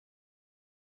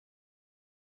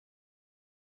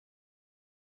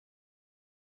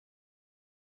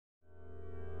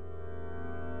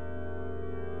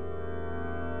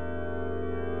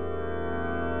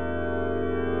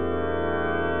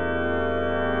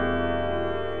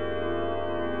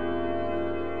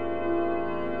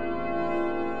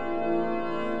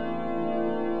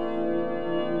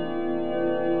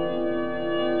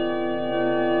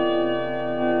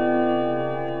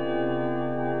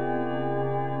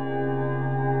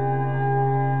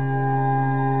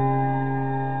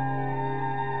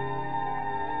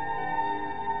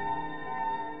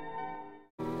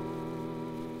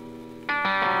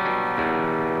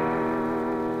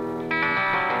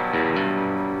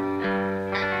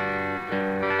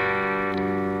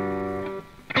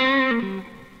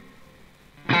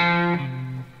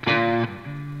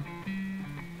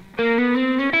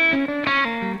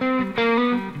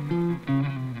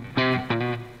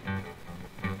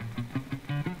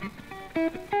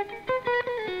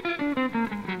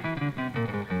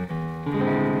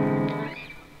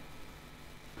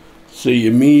See,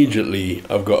 immediately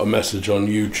I've got a message on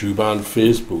YouTube and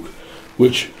Facebook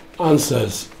which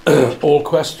answers all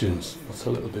questions. That's a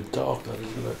little bit dark, that,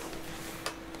 isn't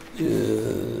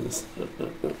it?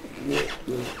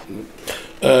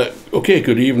 Yes. Okay,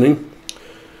 good evening.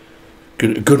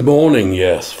 Good morning,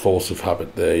 yes, force of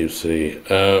habit there, you see.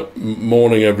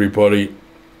 Morning, everybody.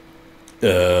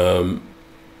 Little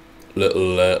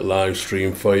live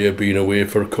stream for you, been away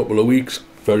for a couple of weeks.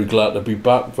 Very glad to be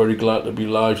back, very glad to be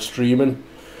live streaming.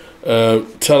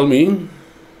 Tell me,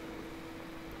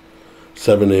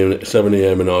 7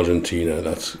 a.m. in Argentina,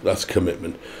 that's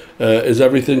commitment. Is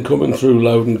everything coming through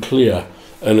loud and clear?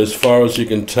 And as far as you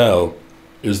can tell,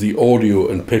 is the audio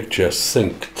and picture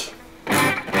synced?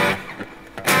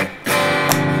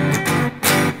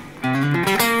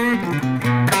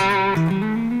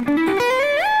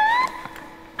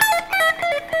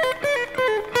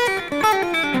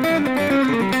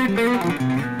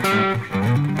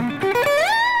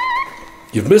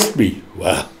 You've missed me.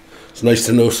 Well, it's nice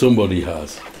to know somebody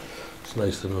has. It's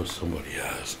nice to know somebody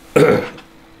has.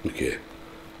 Okay.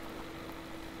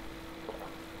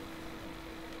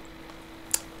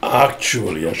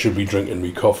 Actually, I should be drinking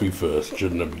me coffee first,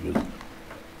 shouldn't I? Because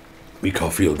me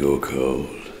coffee will go cold.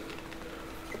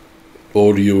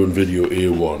 Audio and video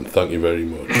A1. Thank you very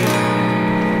much.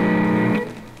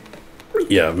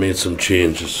 Yeah, I've made some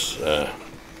changes. I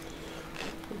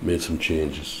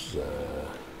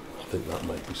think that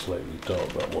might be slightly dark,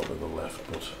 that one to the left,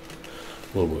 but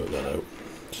we'll work that out.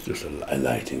 It's just a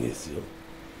lighting issue.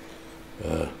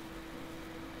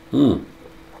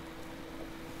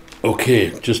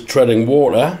 Okay, just treading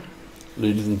water,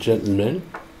 ladies and gentlemen,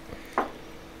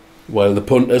 while the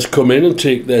punters come in and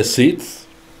take their seats.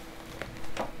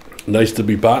 Nice to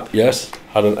be back, yes.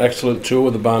 Had an excellent tour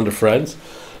with a band of friends.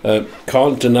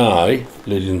 Can't deny,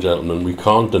 ladies and gentlemen, we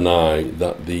can't deny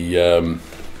that the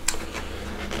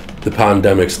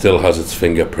pandemic still has its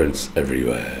fingerprints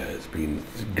everywhere. It's been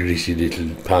greasy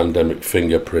little pandemic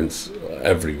fingerprints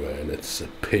everywhere, and it's a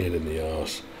pain in the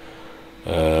arse.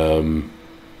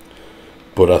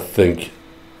 But I think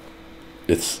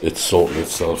it's sorting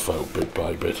itself out bit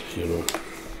by bit, you know.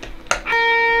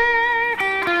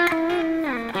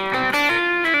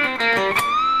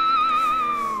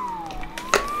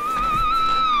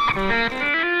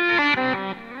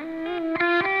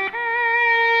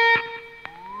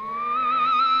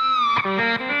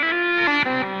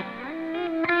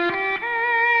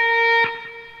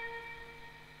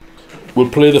 We'll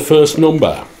play the first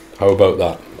number. How about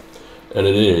that? And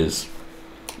it is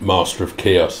Master of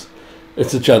Chaos.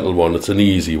 It's a gentle one. It's an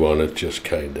easy one. It just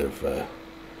kind of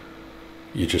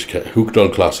you just get hooked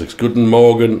on classics. Guten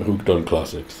Morgen, hooked on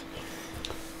classics.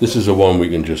 This is a one we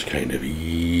can just kind of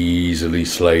easily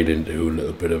slide into a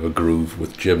little bit of a groove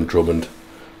with Jim Drummond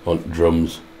on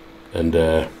drums and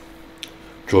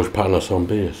George Panos on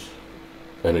bass,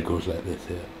 and it goes like this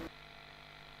here.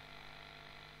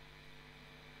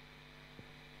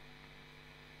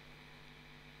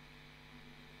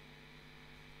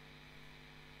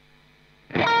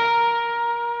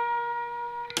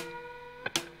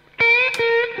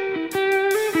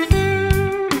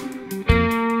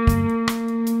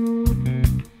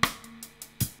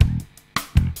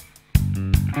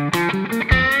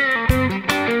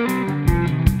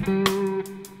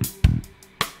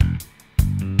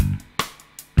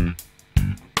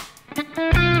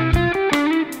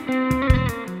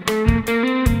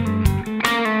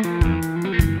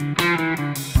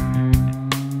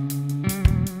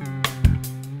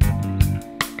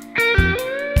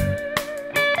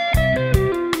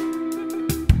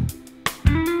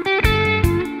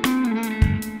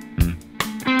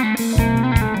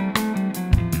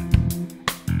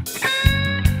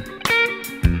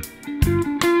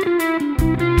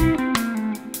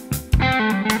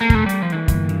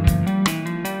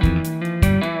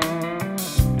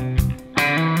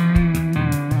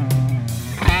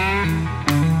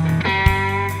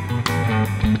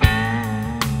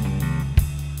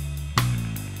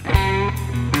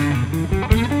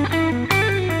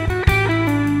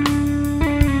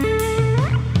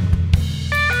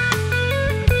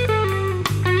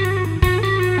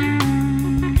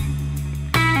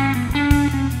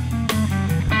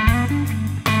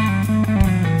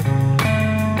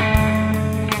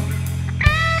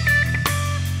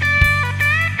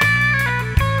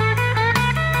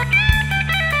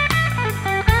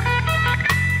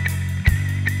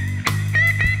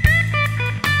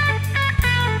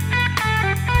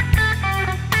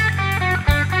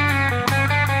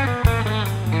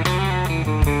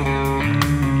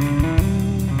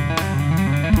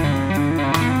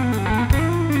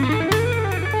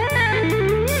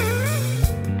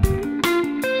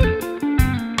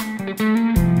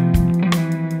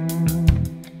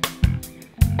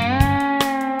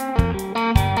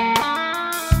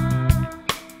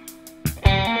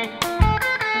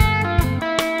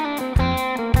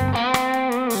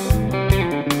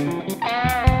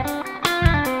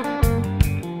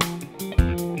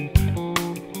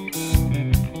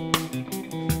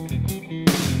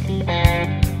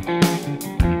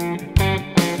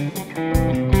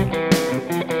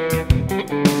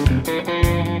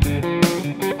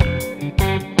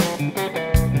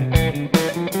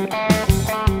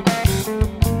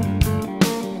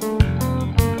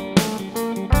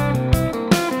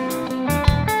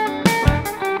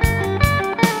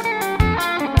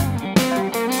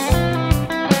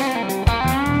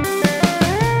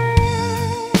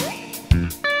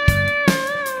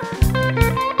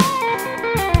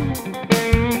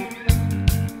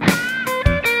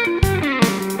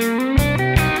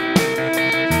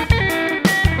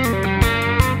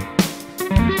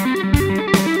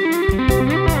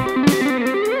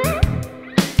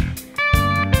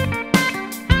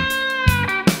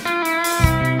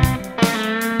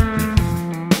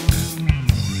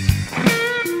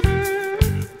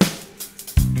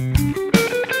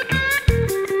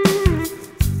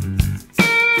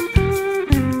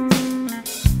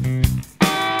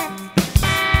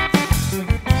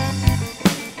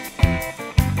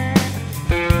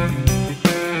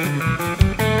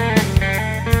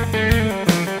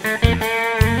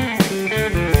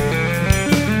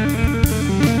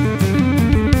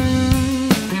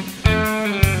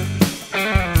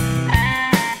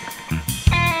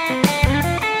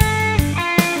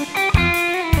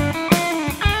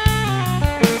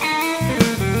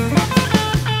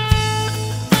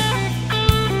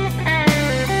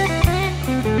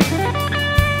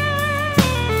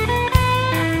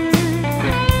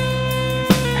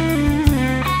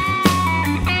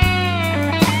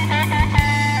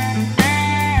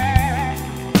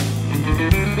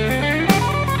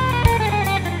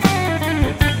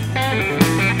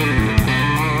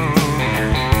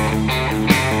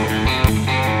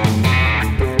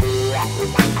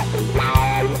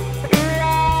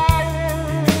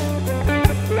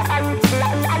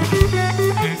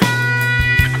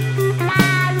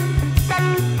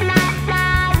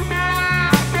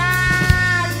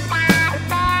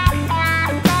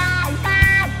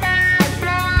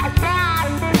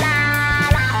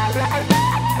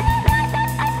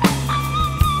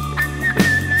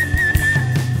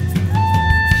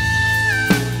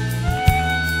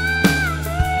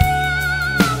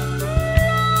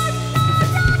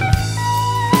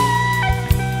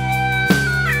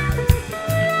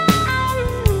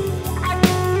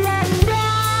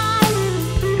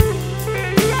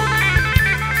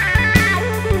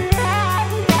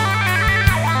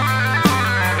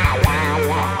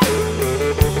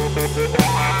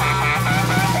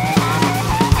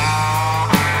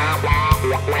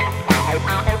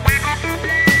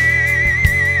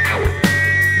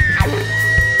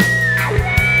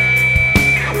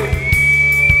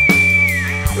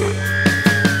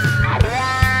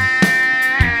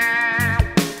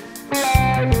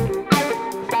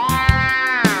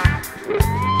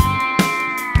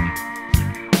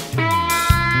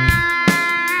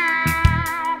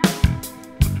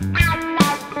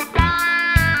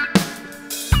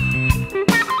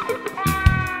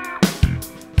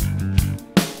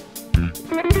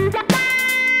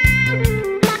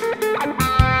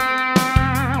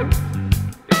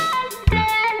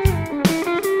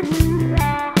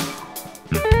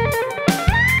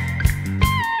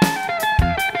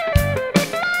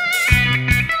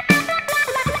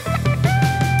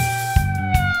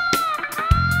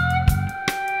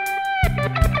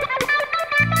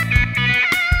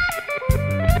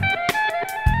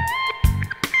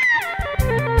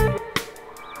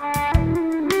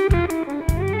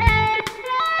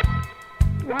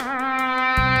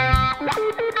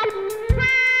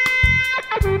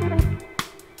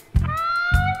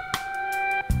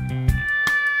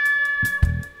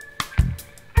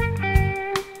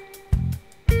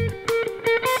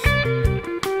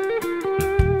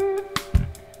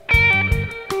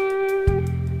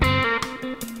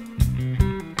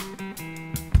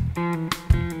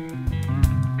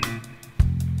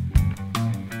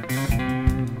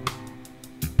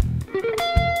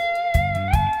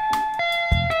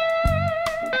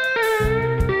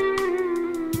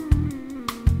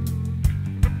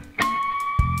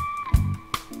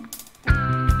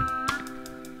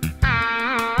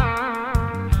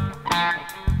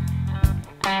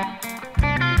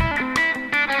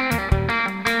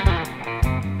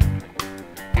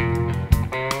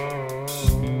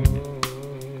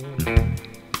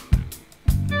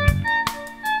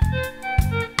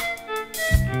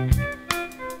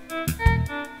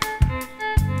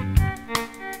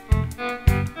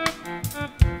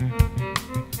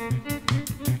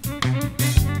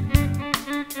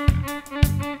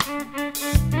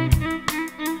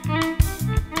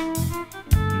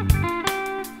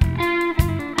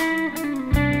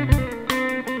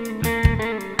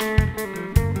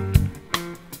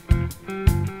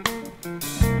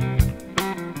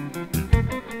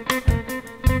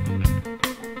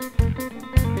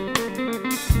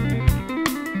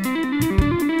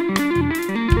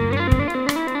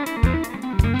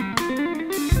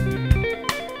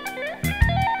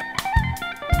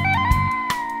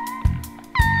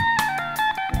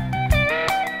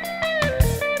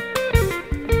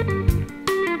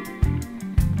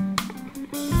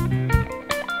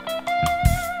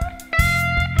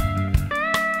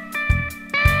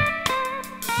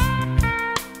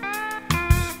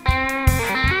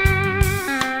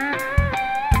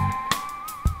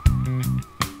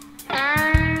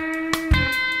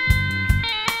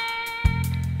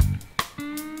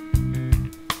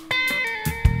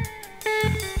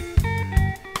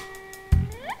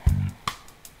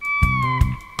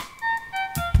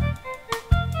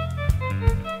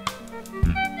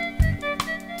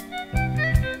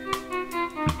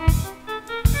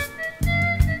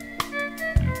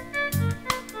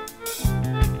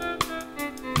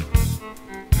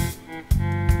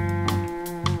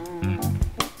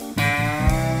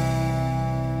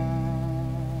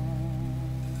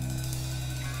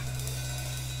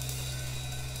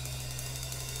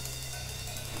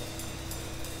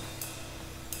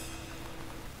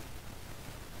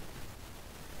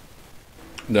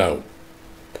 Now,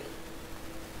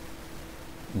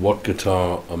 what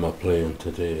guitar am I playing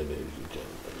today, ladies and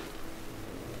gentlemen?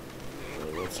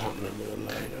 What's happening with the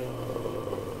light?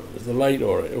 Oh, is the light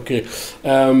all right? Okay.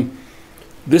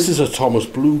 This is a Thomas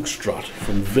Blug Strat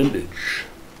from Vintage.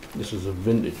 This is a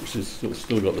vintage. It's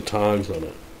still got the tags on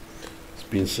it. It's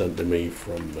been sent to me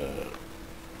from.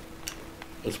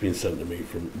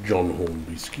 John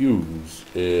Hornby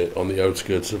Skews on the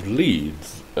outskirts of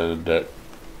Leeds. And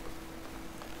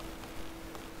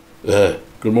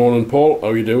good morning, Paul. How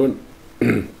are you doing?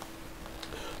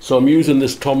 So I'm using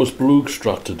this Thomas Blug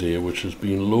Strat today, which has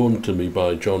been loaned to me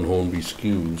by John Hornby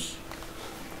Skews,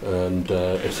 and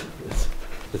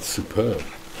it's superb.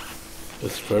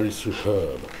 It's very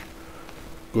superb.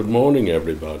 Good morning,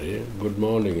 everybody. Good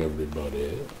morning,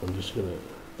 everybody. I'm just gonna.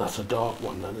 That's a dark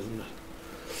one, that isn't it?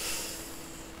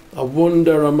 I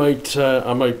wonder. I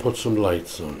might put some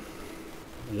lights on.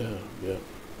 Yeah.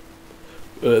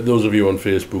 Those of you on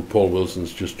Facebook, Paul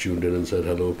Wilson's just tuned in and said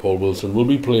hello. Paul Wilson will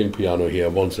be playing piano here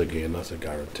once again. That's a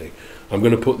guarantee. I'm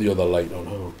going to put the other light on.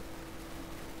 Hold on.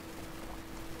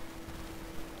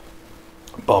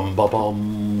 Bum ba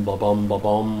bum ba bum ba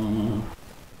bum.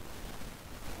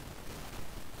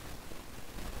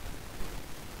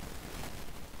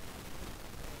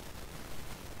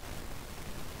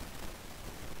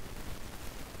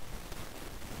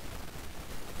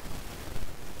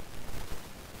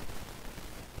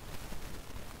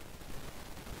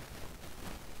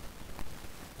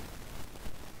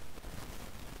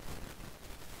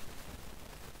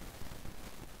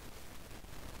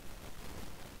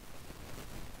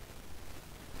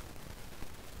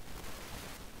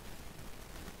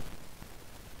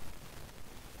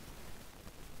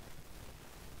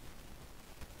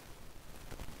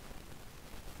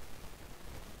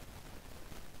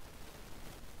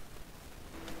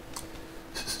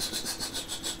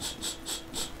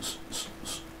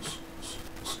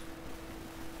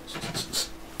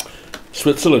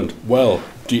 Switzerland. Well,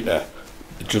 it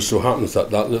just so happens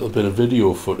that that little bit of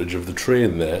video footage of the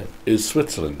train there is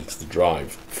Switzerland. It's the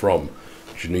drive from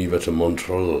Geneva to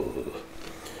Montreal.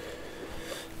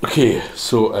 Okay,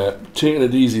 so taking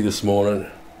it easy this morning.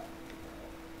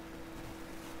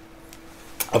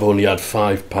 I've only had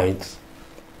 5 pints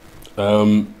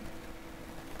of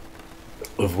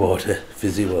water,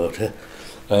 fizzy water.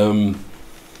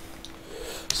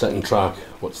 Second track.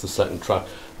 What's the second track?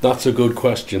 That's a good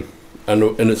question, and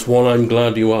it's one I'm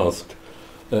glad you asked.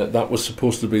 That was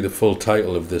supposed to be the full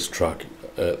title of this track.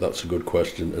 That's a good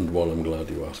question, and one I'm glad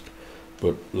you asked.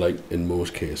 But like in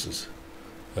most cases,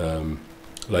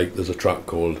 like there's a track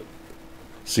called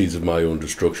Seeds of My Own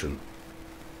Destruction,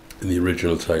 and the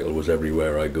original title was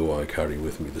Everywhere I Go I Carry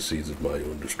With Me the Seeds of My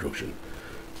Own Destruction.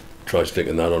 Try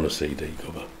sticking that on a CD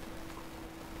cover,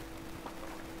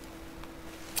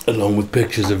 along with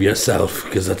pictures of yourself,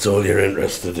 because that's all you're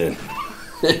interested in.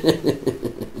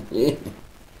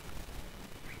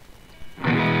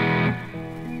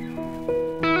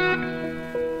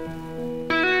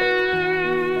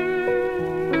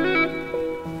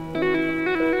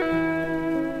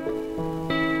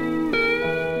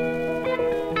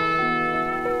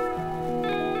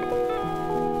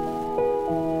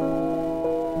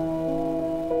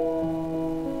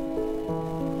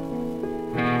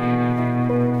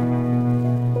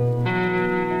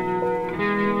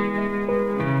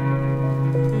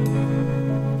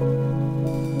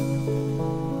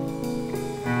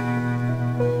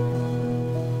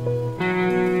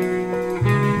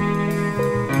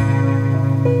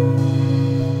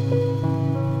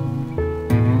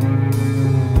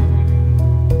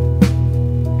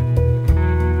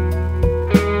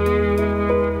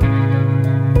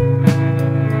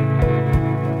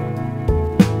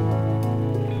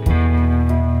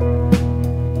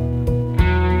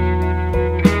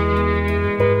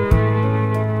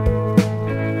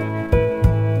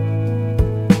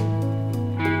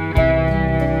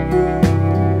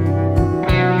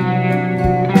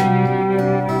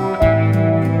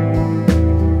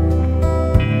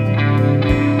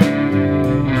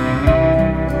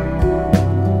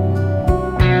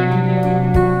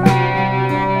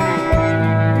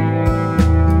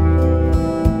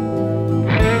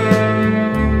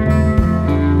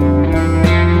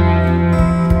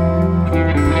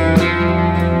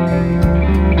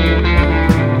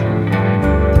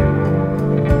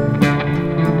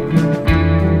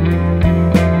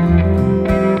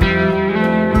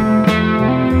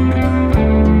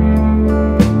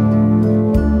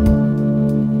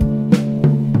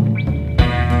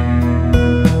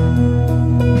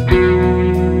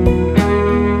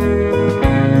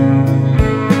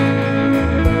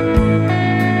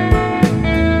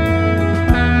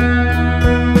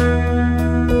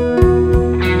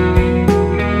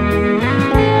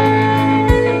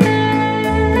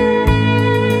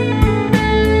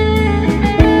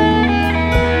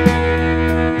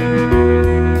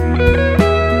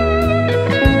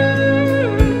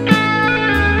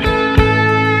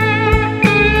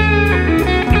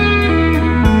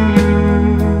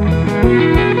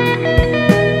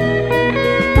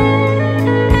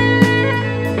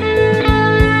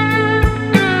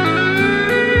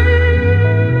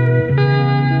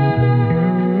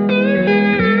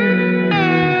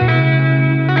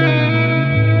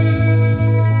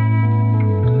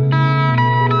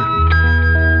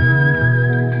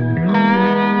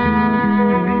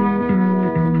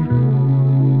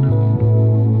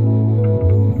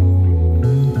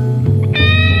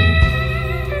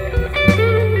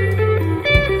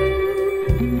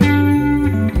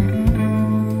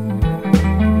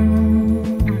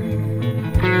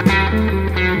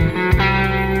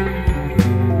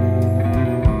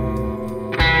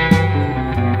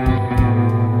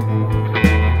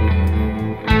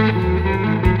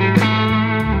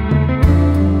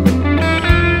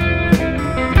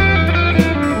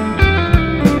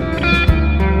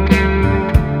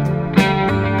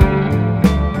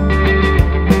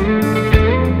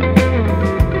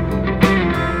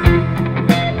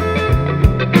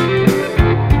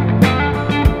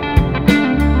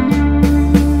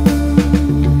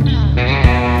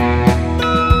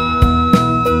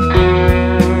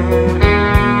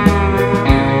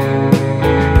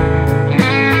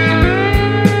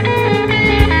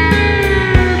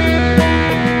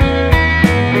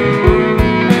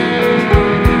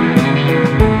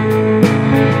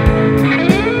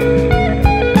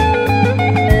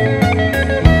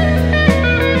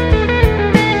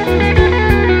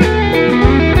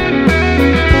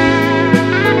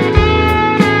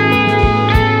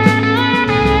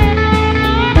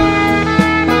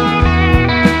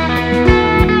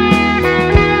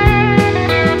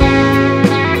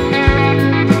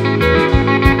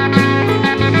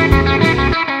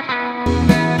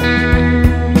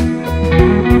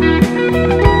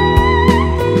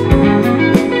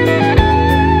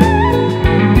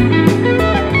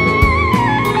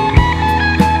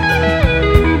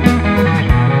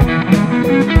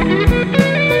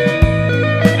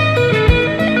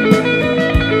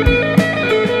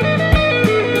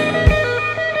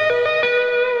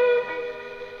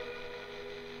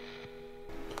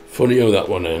 Funny how that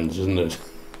one ends, isn't it?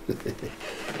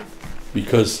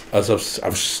 Because, as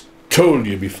I've told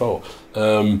you before,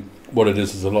 what it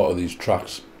is a lot of these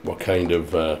tracks were kind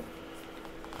of the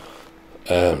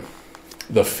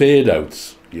fade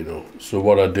outs, you know. So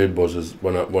what I did was, is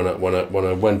when I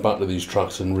went back to these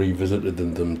tracks and revisited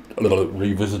them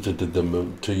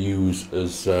to use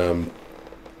as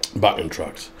backing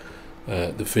tracks,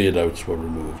 the fade outs were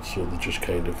removed, so they just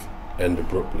kind of end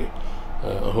abruptly.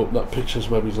 I hope that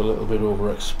picture's maybe a little bit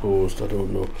overexposed, I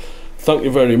don't know. Thank you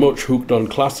very much, Hooked on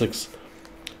Classics.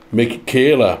 Mick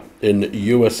Kayla in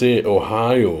USA,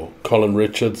 Ohio, Colin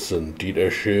Richardson,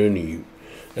 Dieter Schoeney,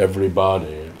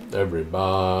 everybody.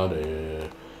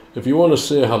 If you want to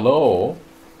say hello,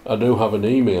 I do have an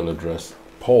email address,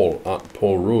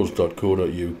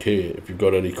 paul@paulrose.co.uk, if you've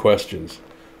got any questions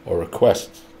or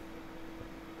requests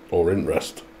or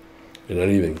interest in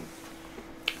anything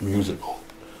musical.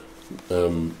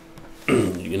 You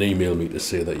can email me to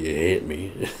say that you hate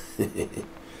me.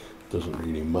 Doesn't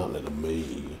really matter to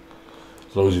me,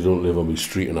 as long as you don't live on my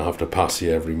street and I have to pass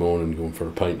you every morning going for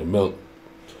a pint of milk.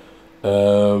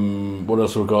 What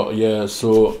else have we got? Yeah,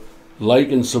 so like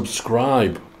and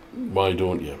subscribe. Why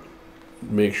don't you?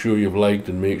 Make sure you've liked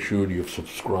and make sure you've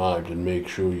subscribed and make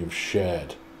sure you've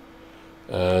shared.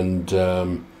 And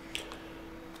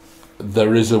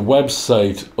there is a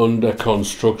website under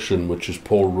construction, which is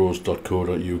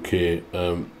paulrose.co.uk.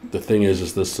 The thing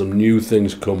is there's some new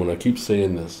things coming. I keep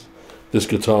saying this. This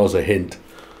guitar's a hint.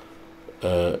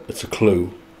 It's a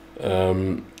clue.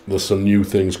 There's some new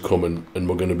things coming, and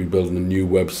we're going to be building a new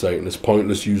website. And it's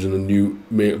pointless using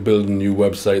building a new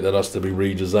website that has to be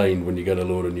redesigned when you get a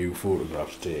load of new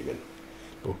photographs taken.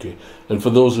 Okay. And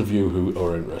for those of you who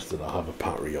are interested, I have a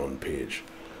Patreon page,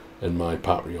 and my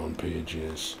Patreon page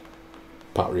is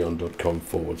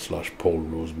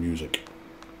patreon.com/PaulRoseMusic,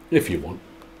 if you want.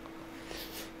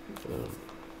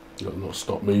 That'll not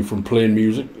stop me from playing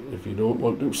music if you don't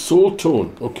want to. Soul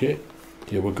Tone, okay,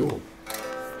 here we go.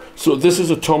 So this is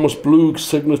a Thomas Blug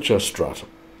signature Strat.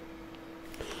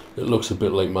 It looks a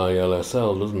bit like my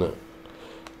LSL, doesn't it?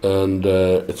 And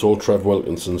it's all Trev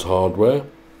Wilkinson's hardware.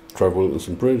 Trev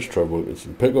Wilkinson bridge, Trev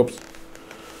Wilkinson pickups,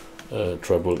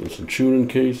 Trev Wilkinson tuning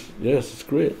keys. Yes, it's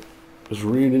great. It's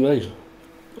really nice.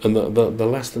 And they're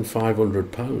less than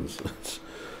 £500.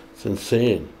 It's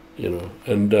insane, you know.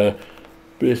 And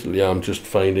basically, I'm just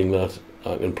finding that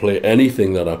I can play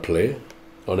anything that I play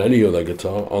on any other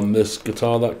guitar on this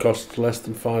guitar that costs less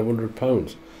than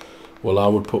 £500. Well, I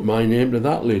would put my name to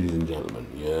that, ladies and gentlemen.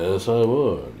 Yes, I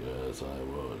would. Yes, I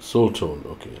would. Soul Tone.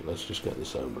 Okay, let's just get the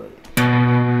sound right.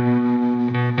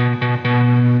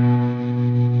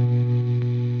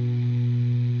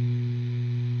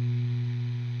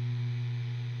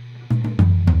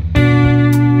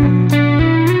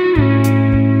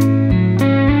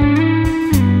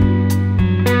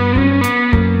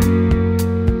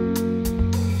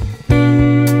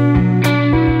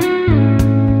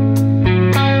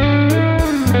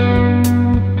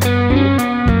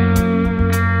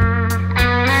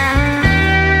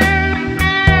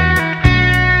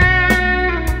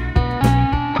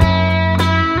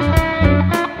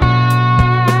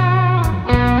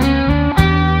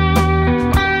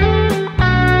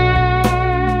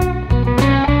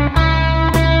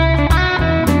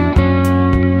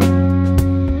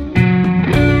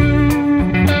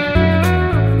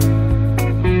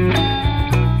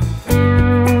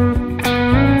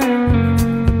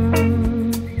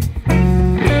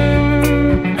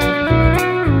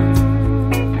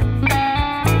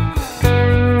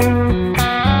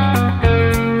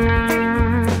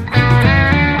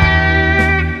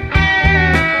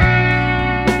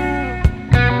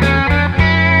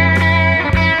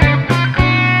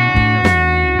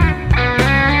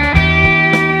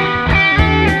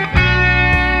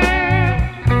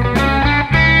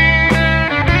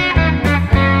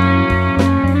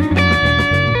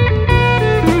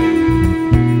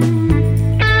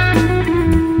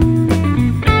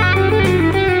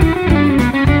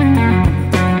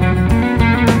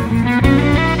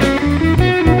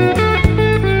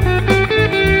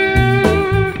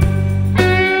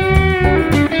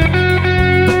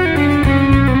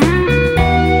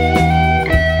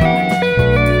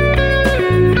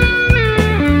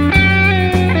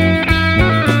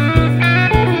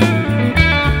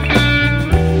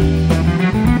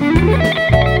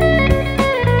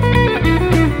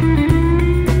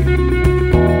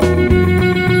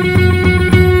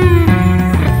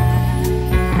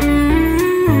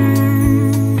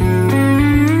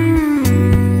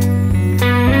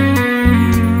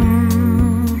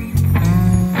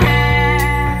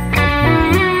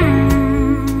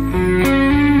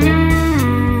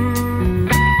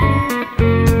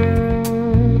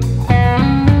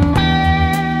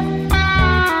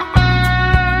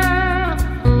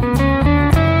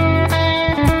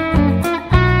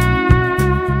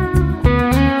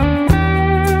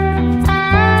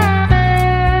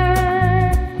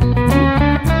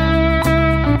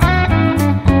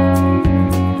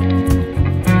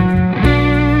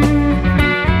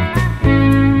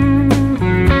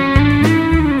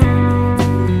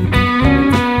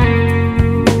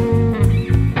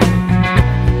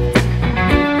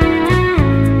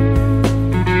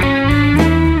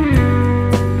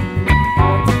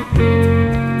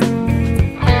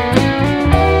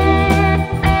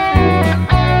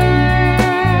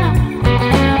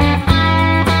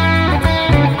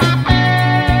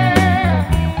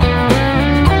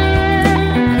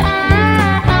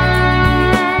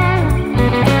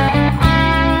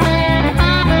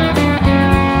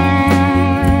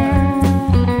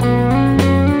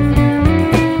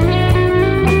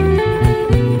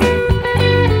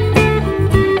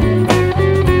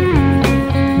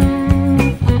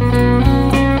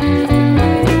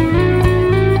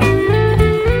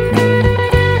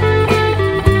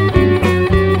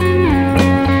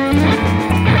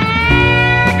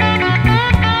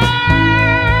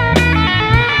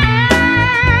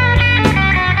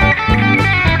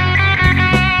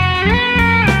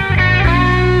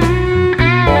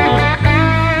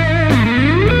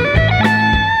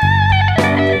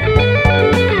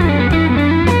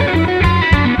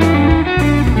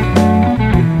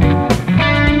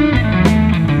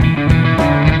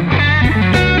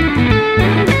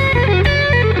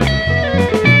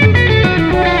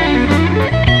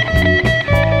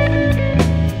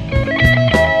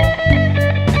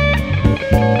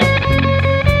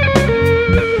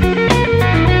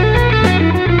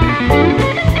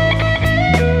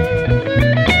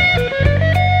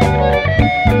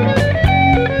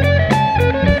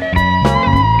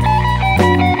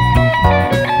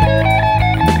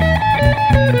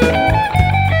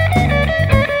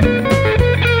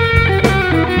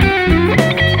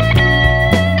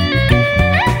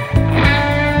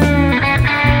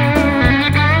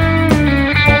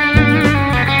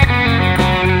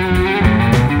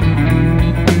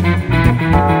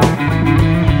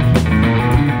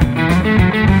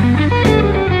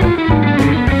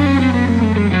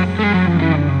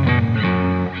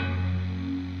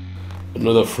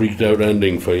 another freaked out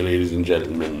ending for you, ladies and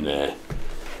gentlemen.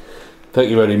 Thank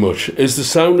you very much. Is the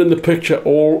sound in the picture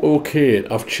all okay?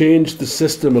 I've changed the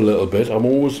system a little bit. I'm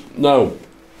always now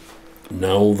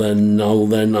then,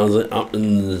 as it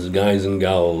happens, guys and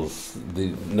gals,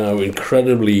 the now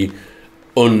incredibly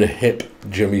unhip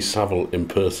Jimmy Savile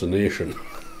impersonation.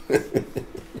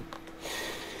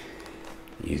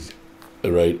 He's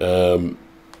right.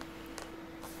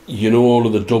 You know, all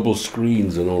of the double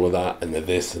screens and all of that, and the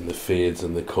this and the fades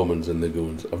and the commons and the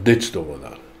goons. I've ditched all of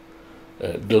that.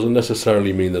 It doesn't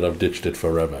necessarily mean that I've ditched it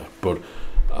forever, but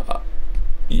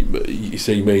you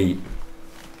see me,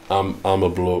 I'm a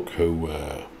bloke who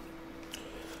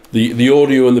the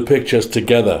audio and the pictures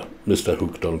together, Mr.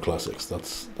 Hooked on Classics.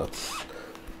 That's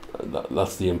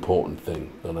the important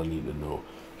thing that I need to know,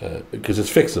 because it's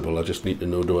fixable. I just need to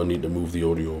know, do I need to move the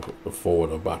audio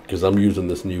forward or back, because I'm using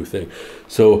this new thing.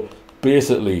 So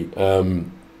basically,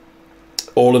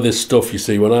 all of this stuff, you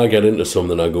see, when I get into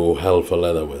something, I go hell for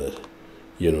leather with it,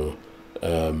 you know.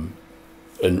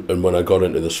 And when I got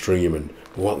into the stream, and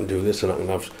I can do this, and I can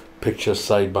have pictures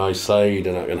side by side,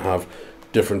 and I can have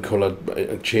different colour,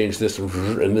 change this,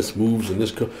 and this moves, and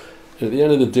this. At the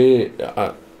end of the day,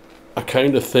 I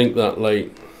kind of think that, like,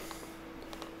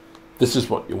 this is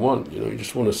what you want, you know. You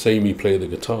just want to see me play the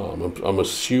guitar. I'm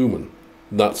assuming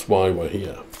that's why we're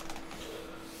here.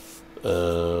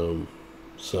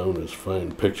 Sound is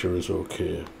fine, picture is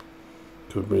okay.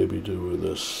 Could maybe do with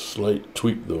a slight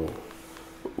tweak though.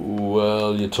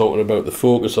 Well, you're talking about the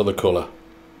focus or the colour.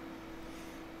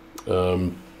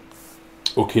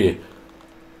 Okay,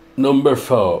 number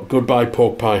 4, Goodbye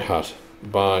Pork Pie Hat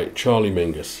by Charlie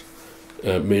Mingus,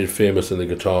 made famous in the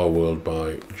guitar world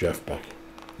by Jeff Beck.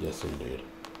 Yes, indeed.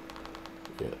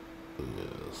 Yeah.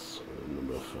 Yes.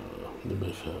 Number 4.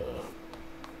 Number 4.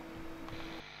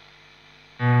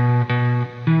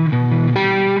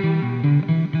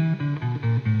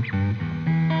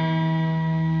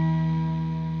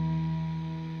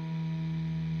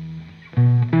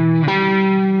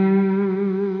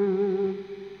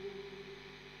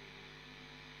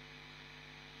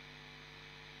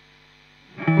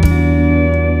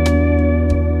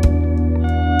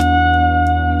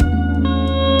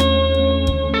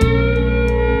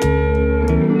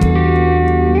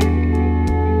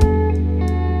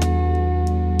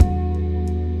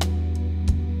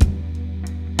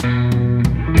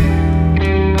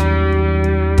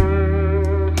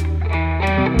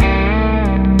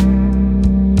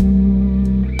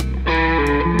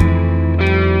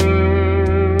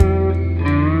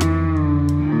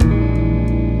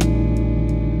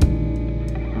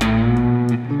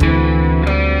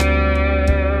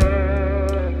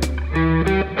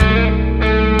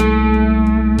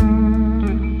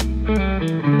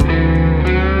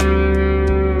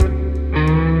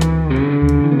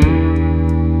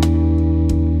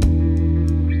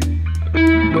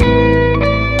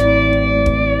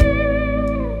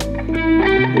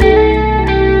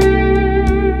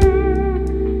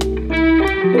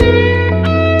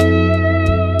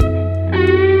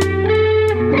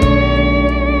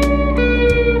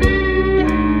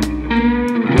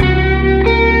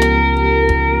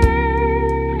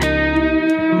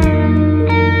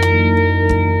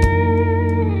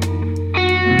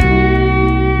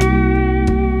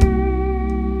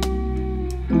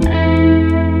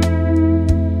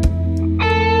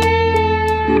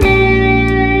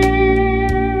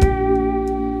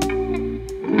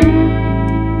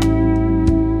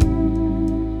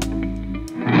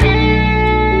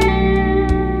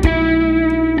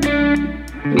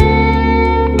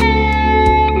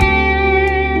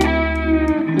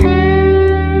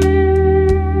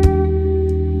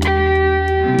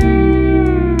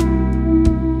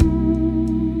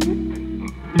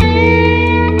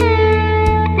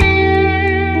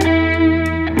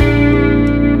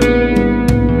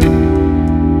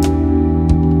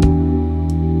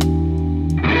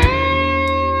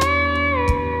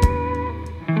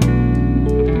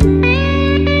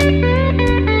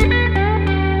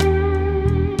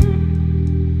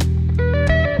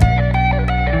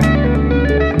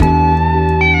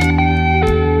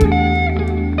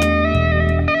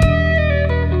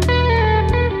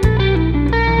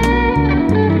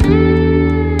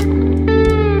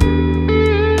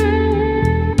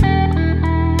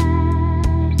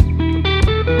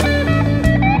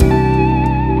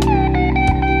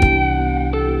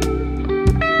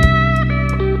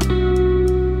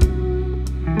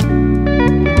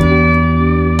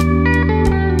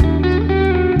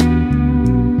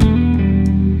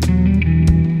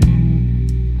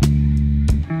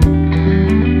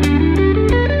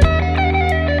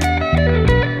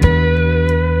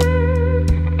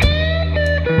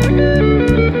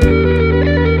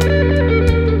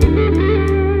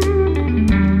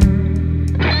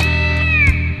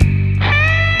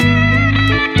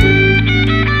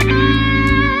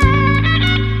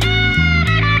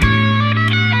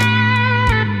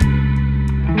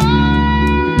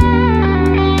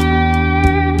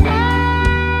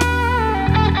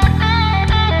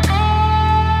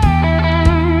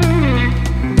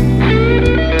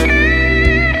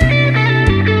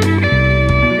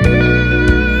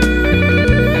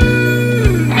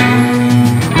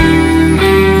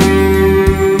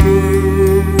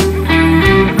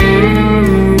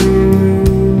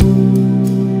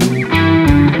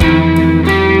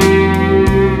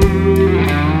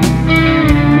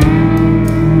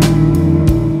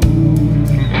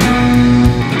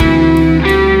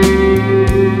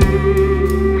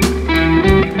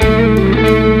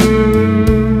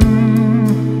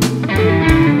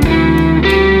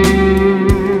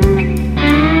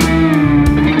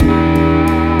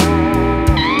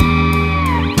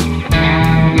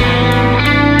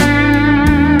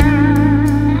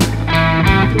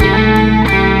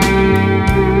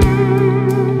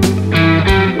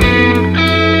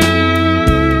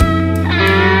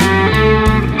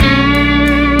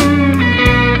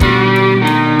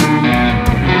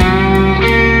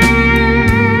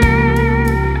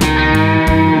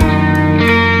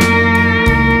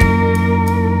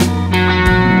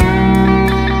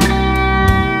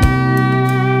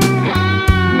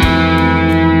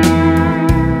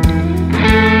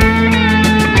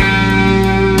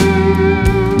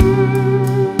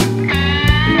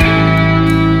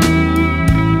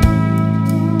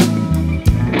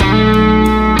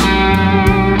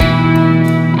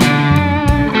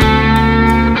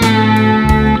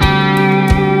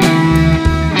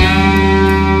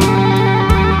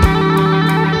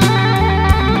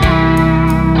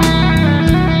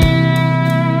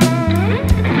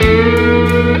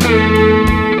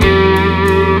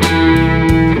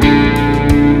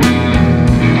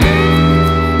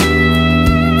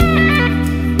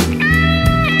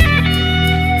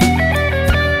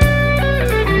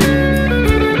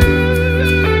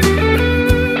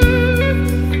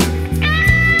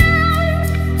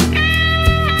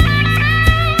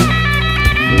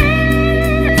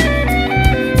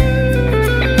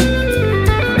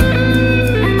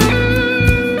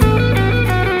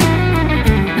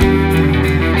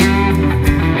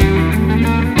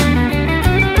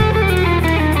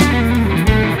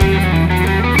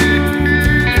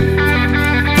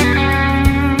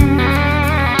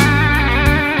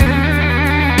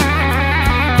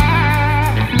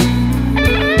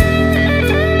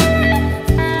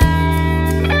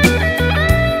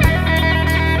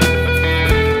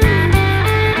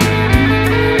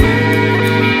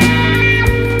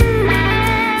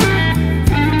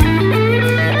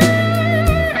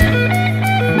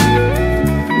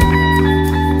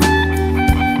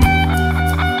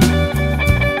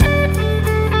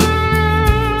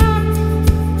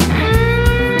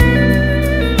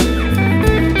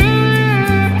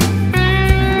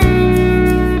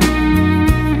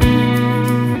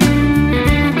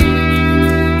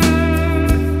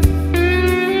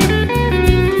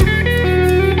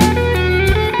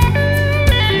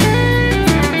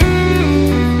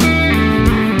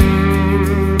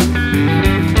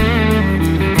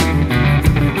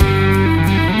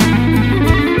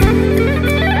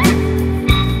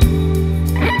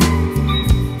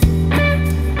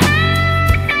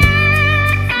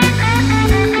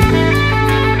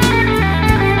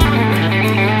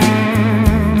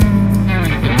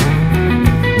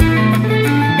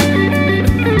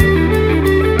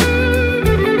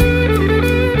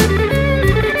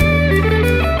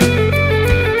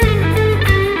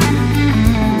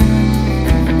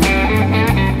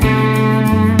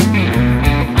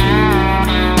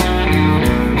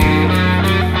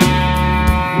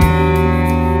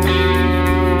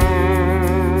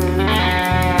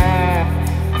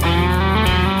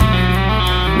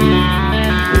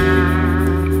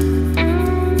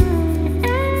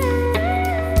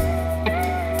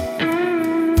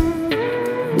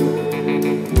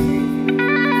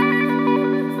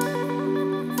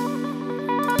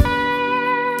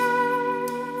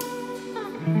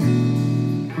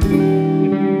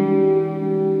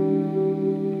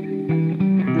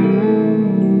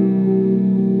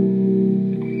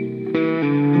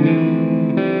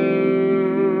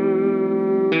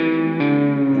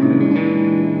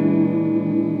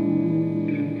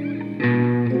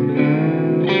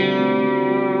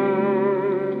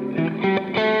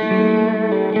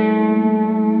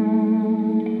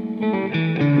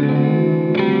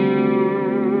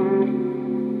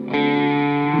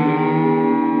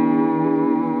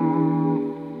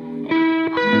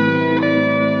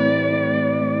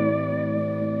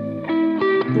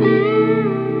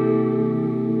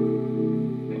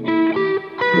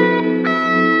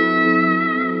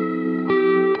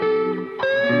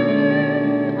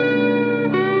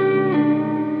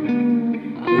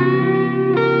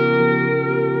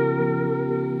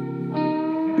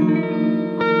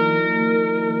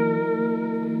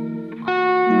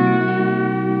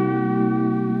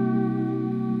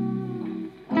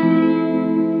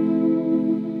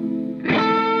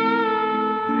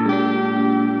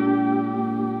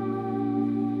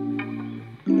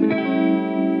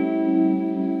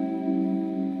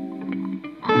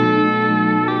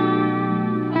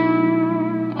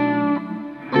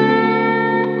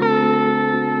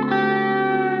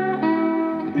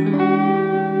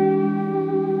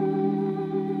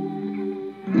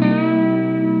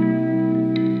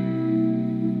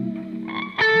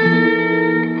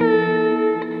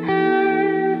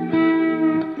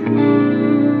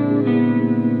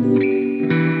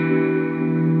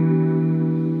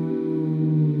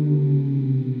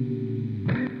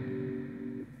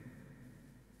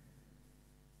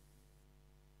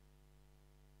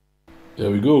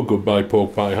 There we go. Goodbye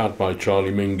Pork Pie Hat by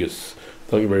Charlie Mingus.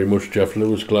 Thank you very much, Jeff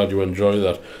Lewis. Glad you enjoyed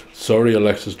that. Sorry,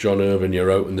 Alexis John Irvin, you're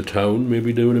out in the town,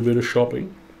 maybe doing a bit of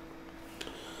shopping.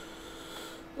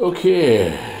 Okay.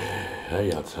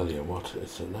 Hey, I'll tell you what,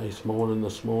 it's a nice morning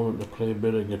this morning to play a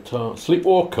bit of guitar.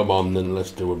 Sleepwalk, come on then,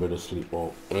 let's do a bit of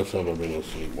sleepwalk. Let's have a bit of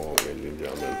sleepwalk, ladies and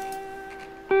gentlemen.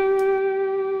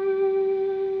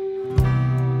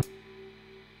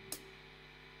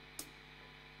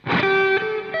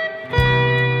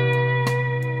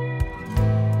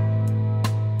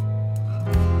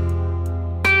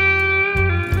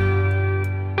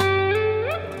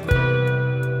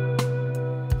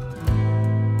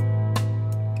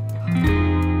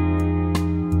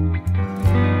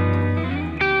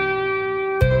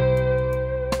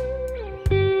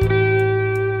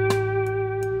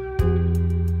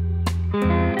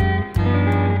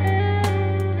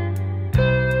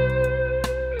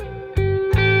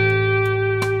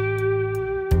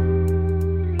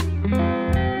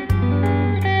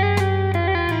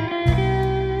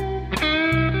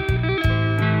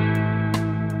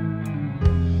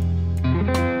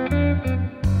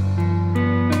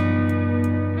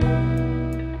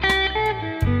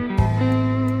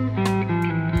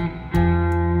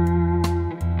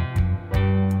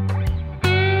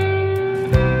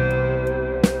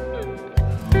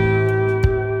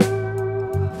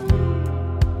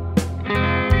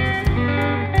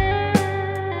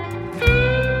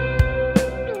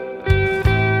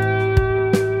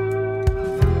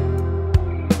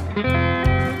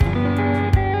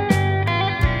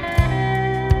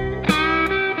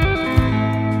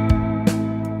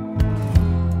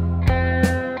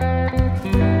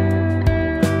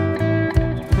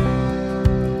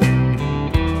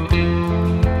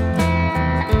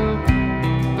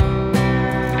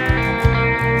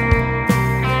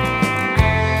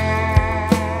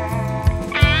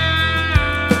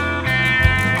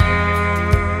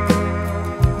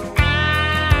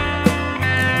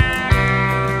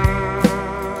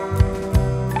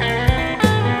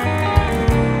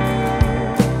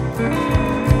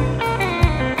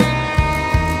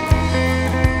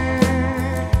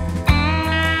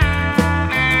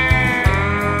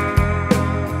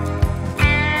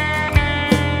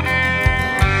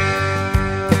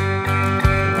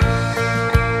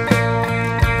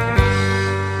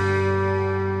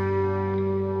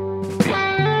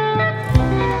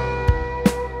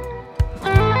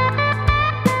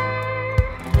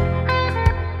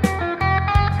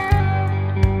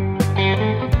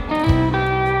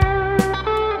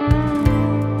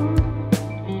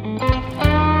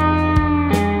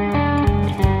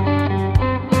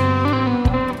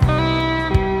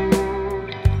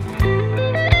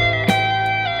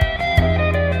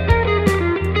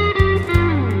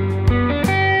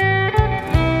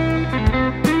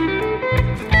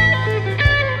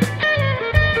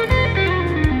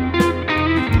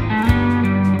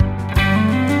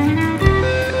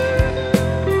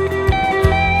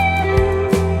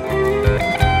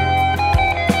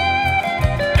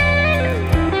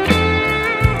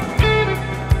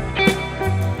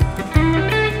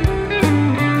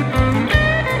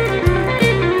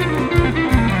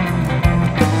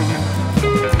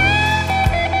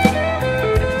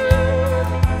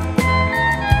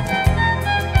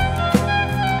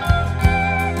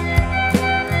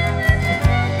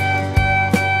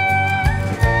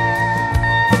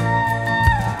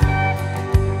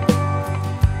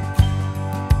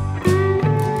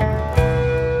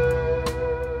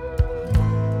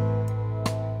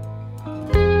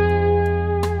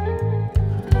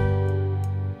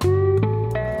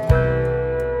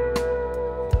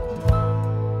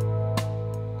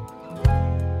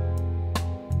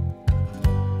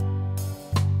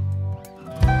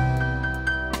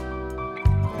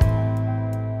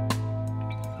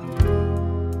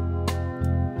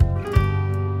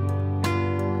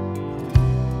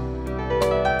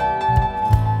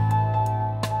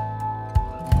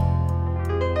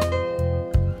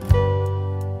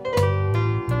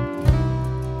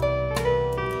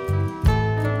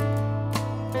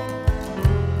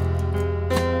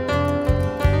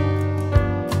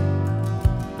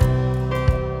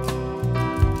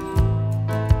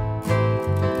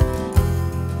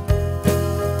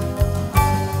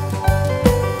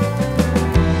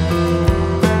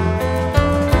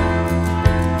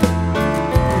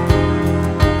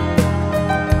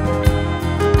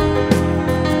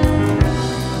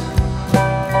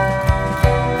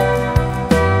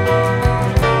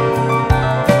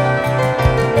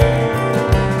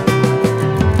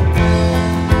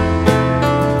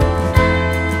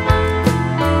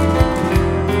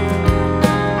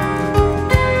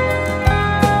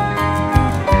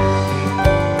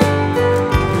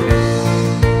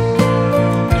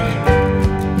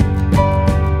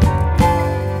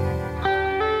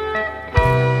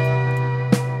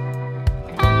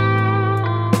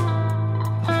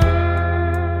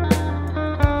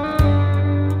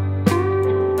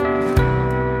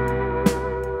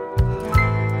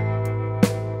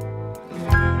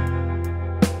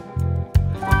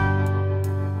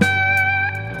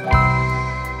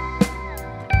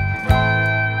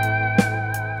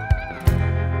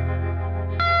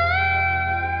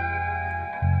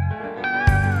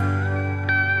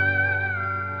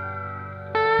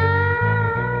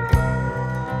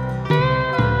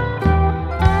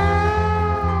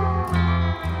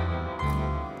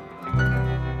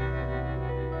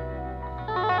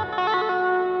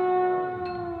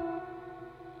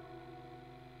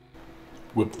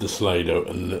 whipped the slide out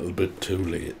a little bit too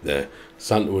late there.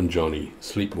 Santo and Johnny,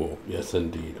 Sleep More. Yes,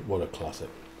 indeed. What a classic.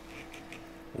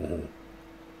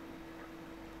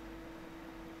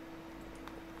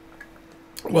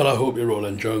 Well, I hope you're all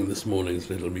enjoying this morning's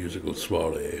little musical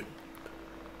soiree.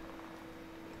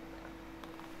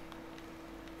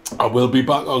 I will be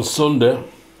back on Sunday.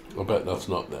 I bet that's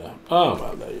not there. Ah,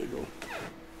 well, there you go.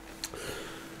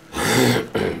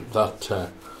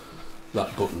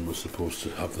 That button was supposed to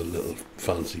have the little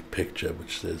fancy picture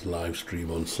which says live stream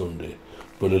on Sunday,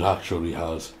 but it actually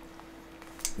has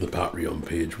the Patreon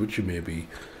page, which you may be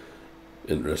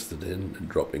interested in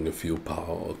dropping a few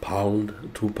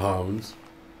 £2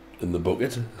 in the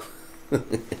bucket.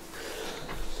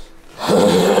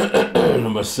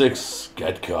 Number 6,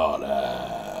 Get Caught.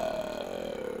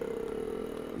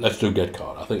 Let's do Get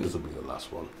Caught. I think this will be the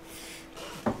last one.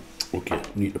 Okay,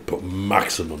 need to put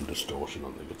maximum distortion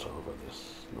on the guitar for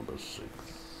this. Number 6. Yes,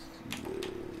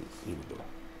 here we go.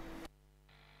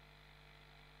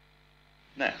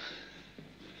 Now,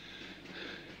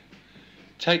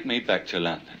 take me back to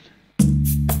London.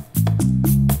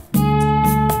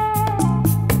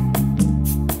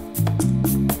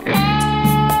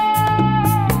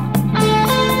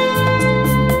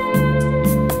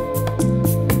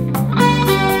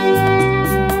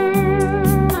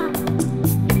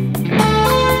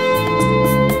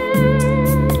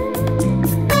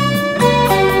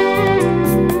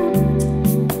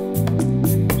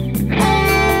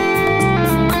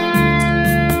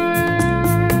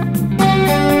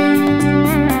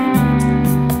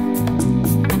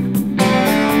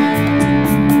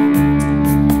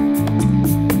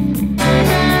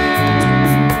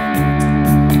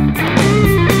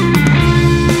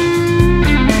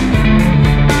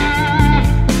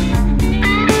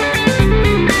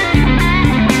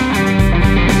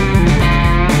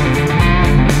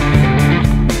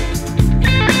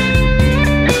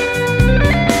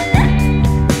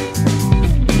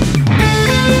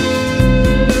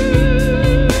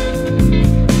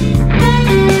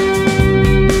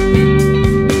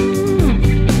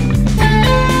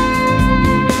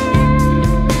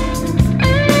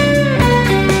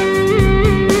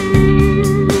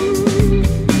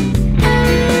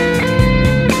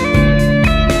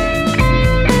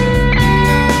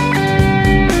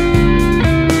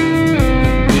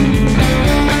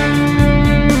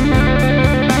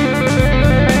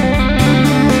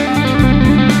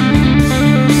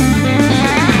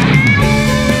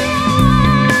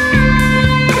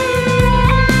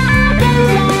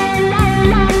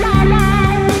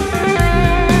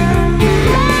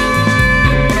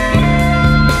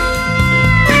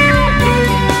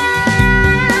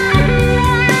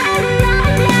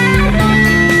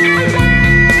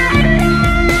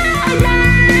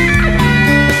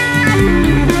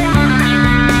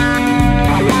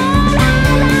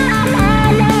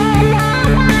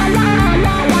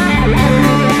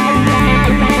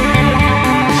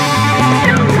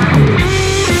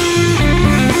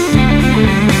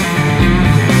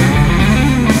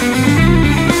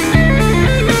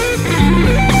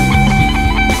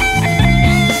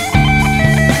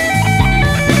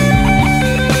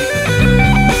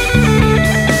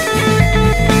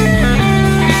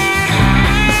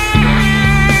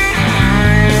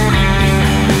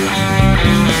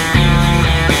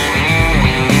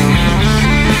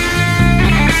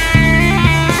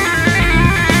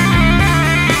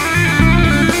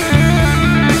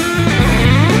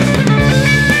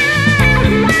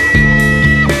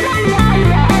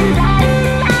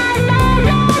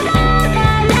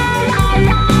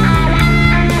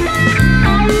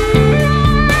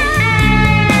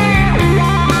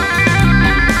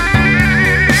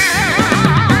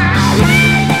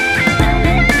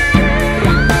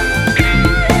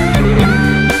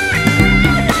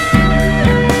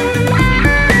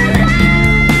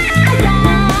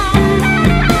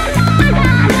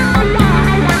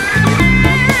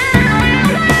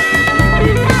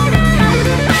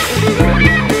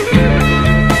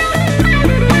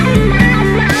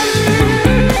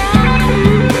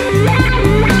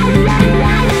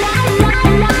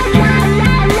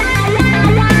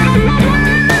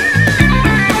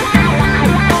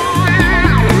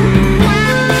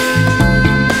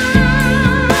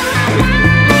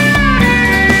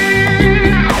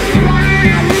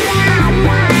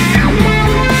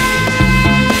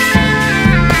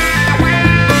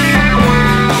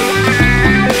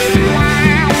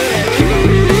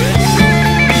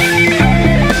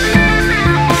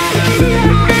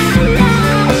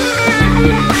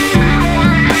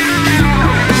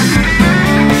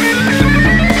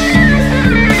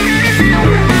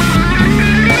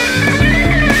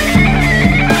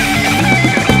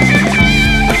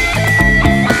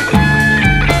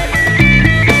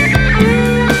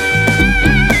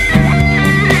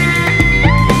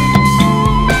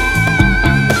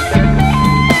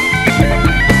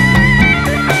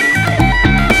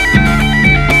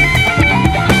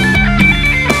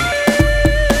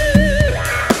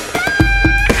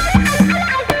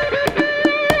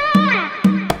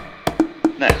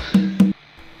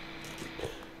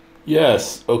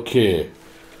 Yes, okay.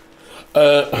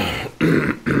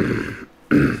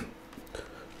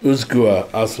 Uzgua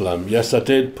Aslam. Yes, I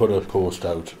did put a post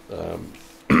out.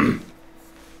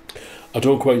 I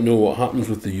don't quite know what happens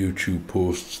with the YouTube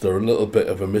posts. They're a little bit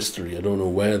of a mystery. I don't know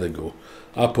where they go.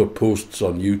 I put posts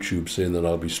on YouTube saying that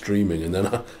I'll be streaming, and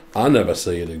then I never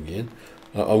see it again.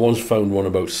 I once found one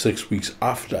about 6 weeks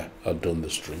after I'd done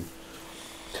the stream.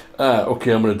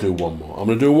 Okay, I'm going to do one more. I'm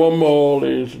going to do one more,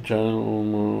 ladies and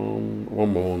gentlemen.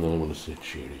 One more, and then I'm going to say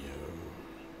cheerio.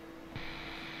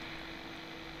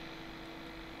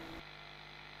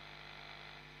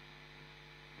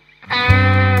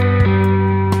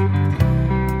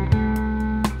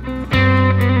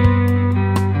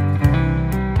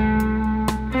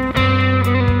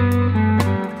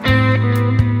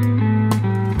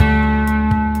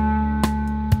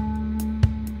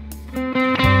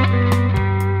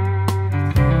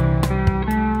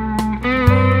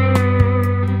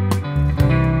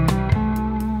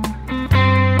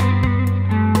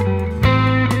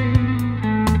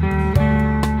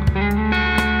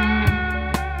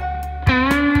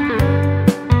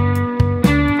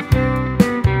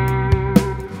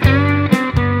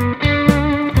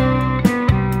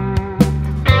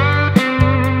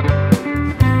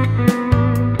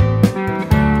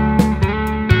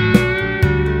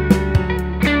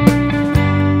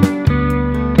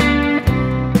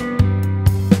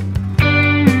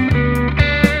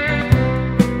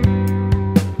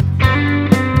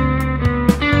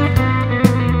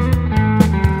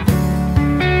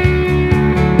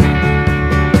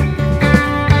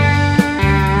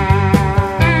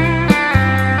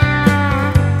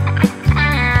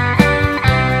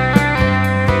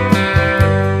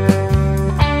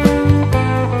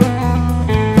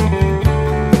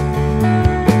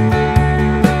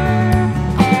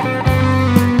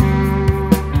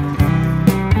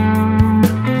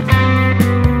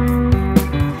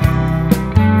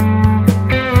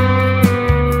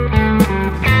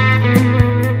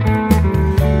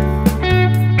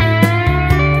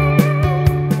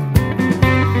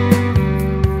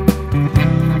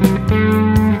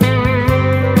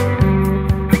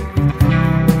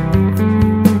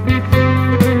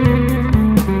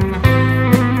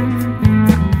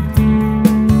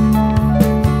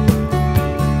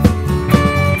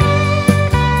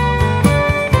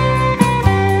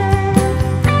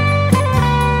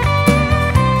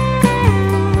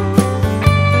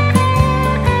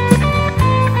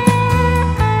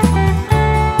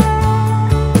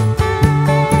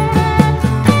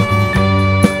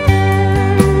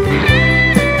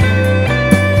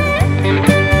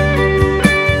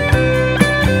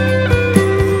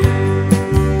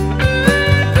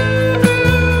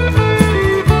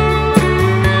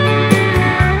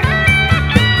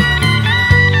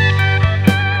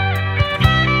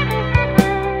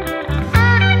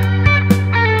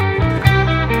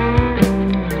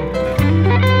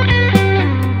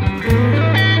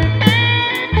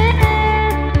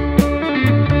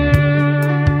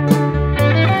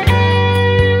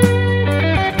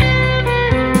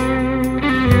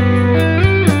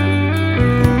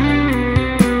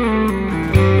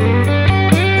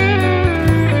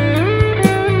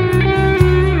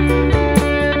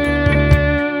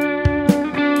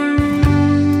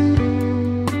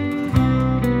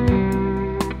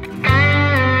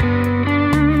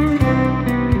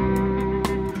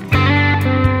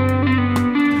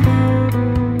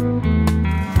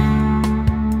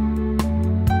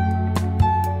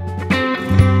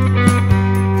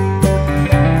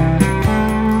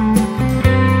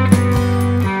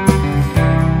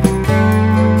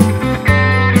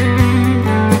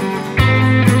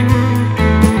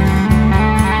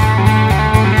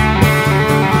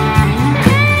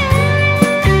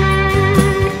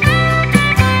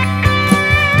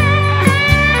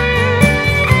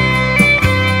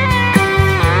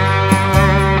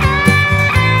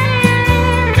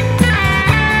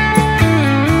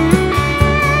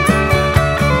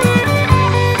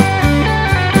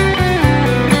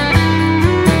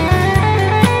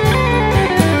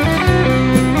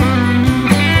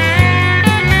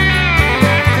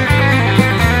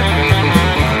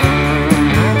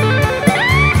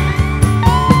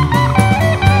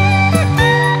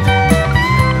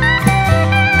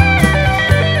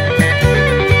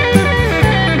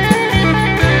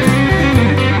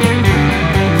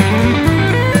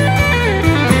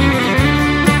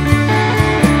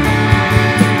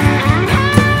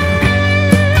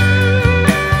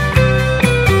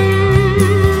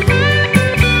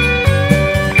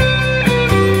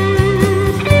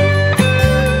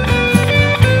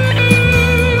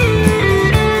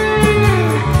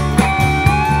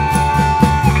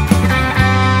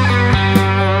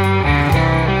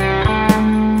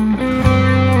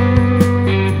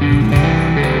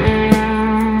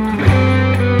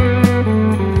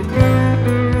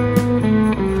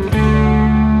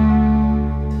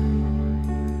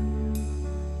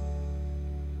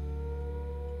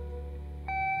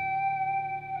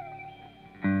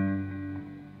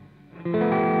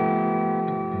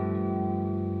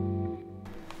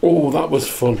 Oh, that was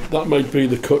fun. That might be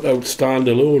the cutout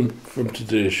standalone from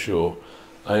today's show.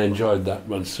 I enjoyed that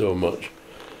one so much.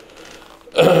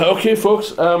 Okay,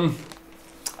 folks.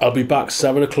 I'll be back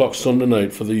 7 o'clock Sunday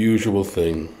night for the usual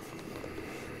thing.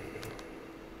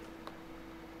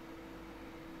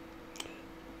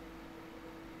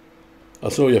 I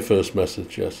saw your first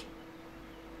message, yes.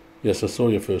 Yes, I saw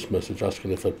your first message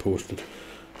asking if I'd posted.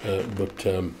 But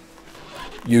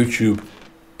YouTube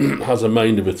has a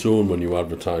mind of its own when you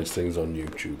advertise things on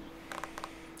YouTube.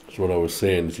 That's what I was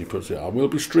saying. Is he puts it, I will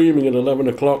be streaming at 11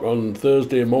 o'clock on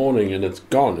Thursday morning, and it's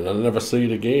gone, and I'll never see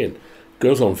it again. It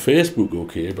goes on Facebook,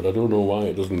 okay, but I don't know why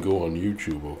it doesn't go on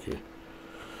YouTube, okay.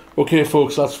 Okay,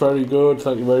 folks, that's very good.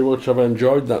 Thank you very much. I've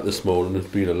enjoyed that this morning. It's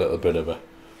been a little bit of a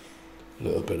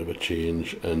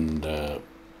change, and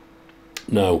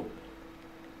now,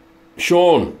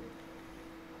 Sean,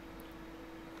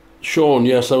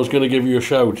 yes, I was going to give you a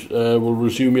shout. We'll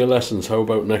resume your lessons. How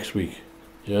about next week?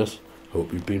 Yes.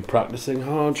 Hope you've been practicing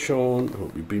hard, Sean.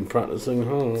 Hope you've been practicing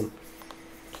hard.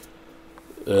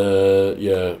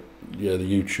 Yeah,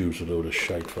 the YouTube's a load of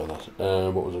shite for that.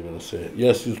 What was I going to say?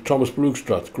 Yes, Thomas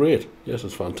Brugstrat's great. Yes,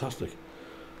 it's fantastic.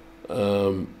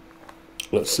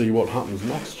 Let's see what happens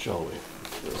next, shall we?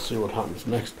 Let's see what happens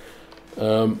next.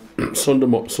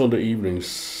 Sunday evenings,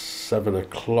 7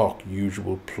 o'clock,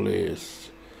 usual place.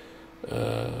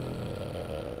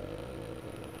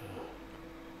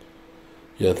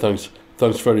 Yeah, thanks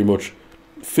very much.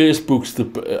 Facebook's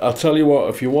I'll tell you what,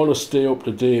 if you want to stay up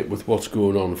to date with what's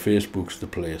going on, Facebook's the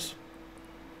place.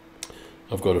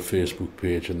 I've got a Facebook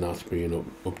page, and that's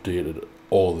being updated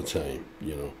all the time,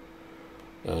 you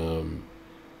know.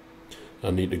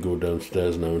 I need to go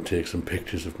downstairs now and take some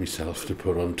pictures of myself to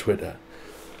put on Twitter.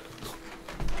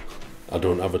 I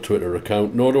don't have a Twitter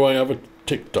account, nor do I have a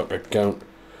TikTok account.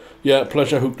 Yeah,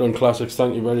 Pleasure Hooked on Classics,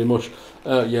 thank you very much.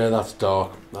 Yeah, that's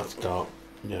dark. That's dark.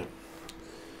 Yeah.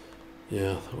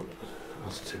 Yeah,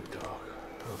 that's too dark.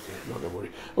 Okay, not to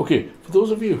worry. Okay, for those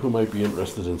of you who might be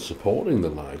interested in supporting the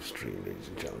live stream, ladies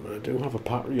and gentlemen, I do have a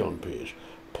Patreon page,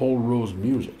 Paul Rose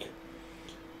Music.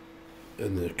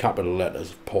 In the capital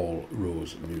letters, Paul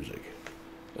Rose Music.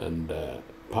 And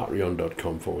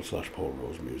patreon.com/Paul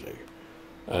Rose Music.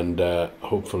 And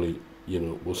hopefully, you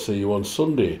know, we'll see you on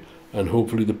Sunday. And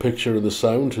hopefully the picture and the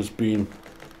sound has been...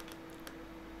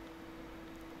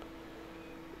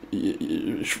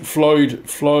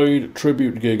 Floyd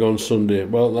tribute gig on Sunday.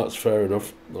 Well, that's fair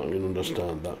enough. I can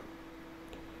understand that.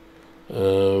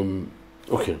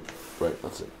 Okay, right,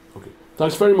 that's it. Okay,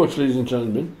 thanks very much, ladies and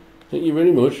gentlemen. Thank you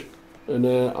very much, and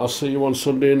I'll see you on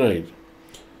Sunday night.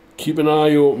 Keep an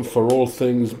eye open for all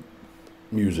things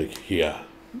music here.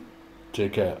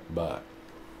 Take care. Bye.